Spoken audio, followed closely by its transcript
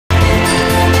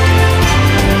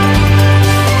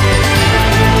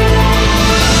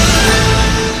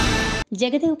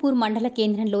జగదేవ్పూర్ మండల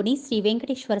కేంద్రంలోని శ్రీ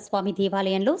వెంకటేశ్వర స్వామి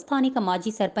దేవాలయంలో స్థానిక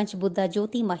మాజీ సర్పంచ్ బుద్ధ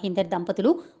జ్యోతి మహేందర్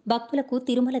దంపతులు భక్తులకు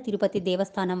తిరుమల తిరుపతి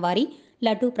దేవస్థానం వారి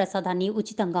లడ్డూ ప్రసాదాన్ని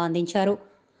ఉచితంగా అందించారు.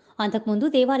 అంతకుముందు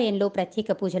దేవాలయంలో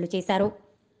ప్రత్యేక పూజలు చేశారు.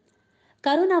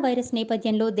 కరోనా వైరస్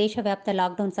నేపథ్యంలో దేశవ్యాప్త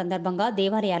లాక్డౌన్ సందర్భంగా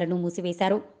దేవాలయాలను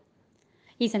మూసివేశారు.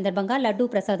 ఈ సందర్భంగా లడ్డూ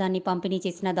ప్రసాదాన్ని పంపిణీ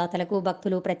చేసిన దాతలకు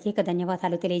భక్తులు ప్రత్యేక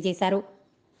ధన్యవాదాలు తెలియజేశారు.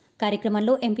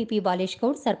 కార్యక్రమంలో ఎంపీపీ బాలేష్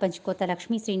గౌడ్, సర్పంచ్ కొత్త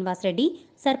లక్ష్మీ శ్రీనివాసరెడ్డి,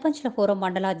 సర్పంచ్ల ఫోరం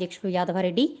మండల అధ్యక్షులు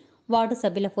యాదవరెడ్డి, వార్డు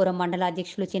సభ్యుల ఫోరం మండల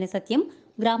అధ్యక్షులు చినసత్యం,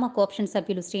 గ్రామ కోఆప్షన్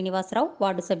సభ్యులు శ్రీనివాసరావు,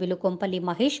 వార్డు సభ్యులు కొంపల్లి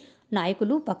మహేష్,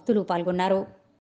 నాయకులు, భక్తులు పాల్గొన్నారు.